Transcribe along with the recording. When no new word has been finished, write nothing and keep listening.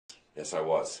Yes, I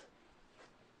was.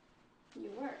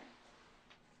 You were.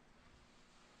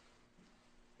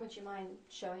 Would you mind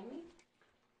showing me?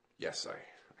 Yes, I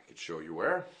could show you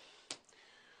where.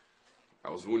 I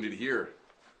was wounded here,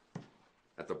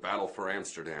 at the Battle for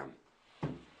Amsterdam.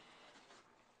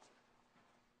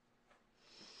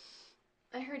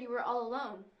 I heard you were all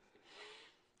alone.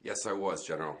 Yes, I was,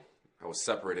 General. I was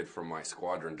separated from my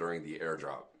squadron during the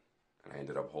airdrop, and I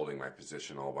ended up holding my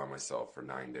position all by myself for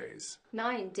 9 days.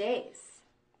 9 days?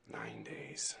 9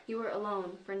 days. You were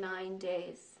alone for 9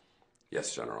 days.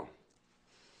 Yes, General.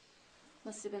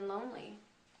 Must have been lonely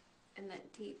in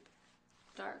that deep,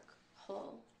 dark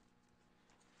hole.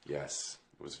 Yes,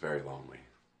 it was very lonely.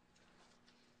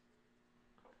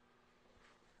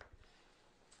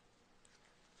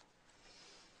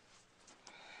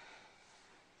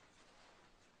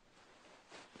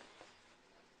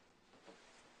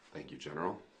 Thank you,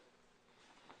 General.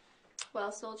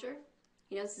 Well, soldier,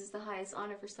 you know this is the highest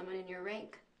honor for someone in your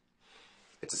rank.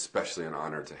 It's especially an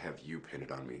honor to have you pin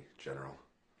it on me, General.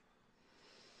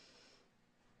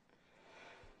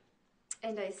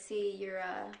 And I see you're,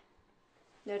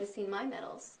 noticing my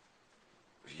medals.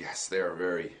 Yes, they are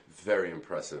very, very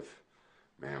impressive,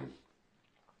 ma'am.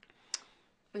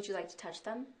 Would you like to touch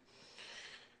them?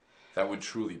 That would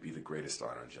truly be the greatest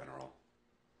honor, General.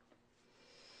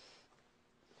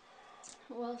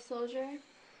 Well, soldier,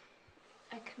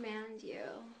 I command you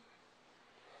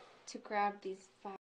to grab these 5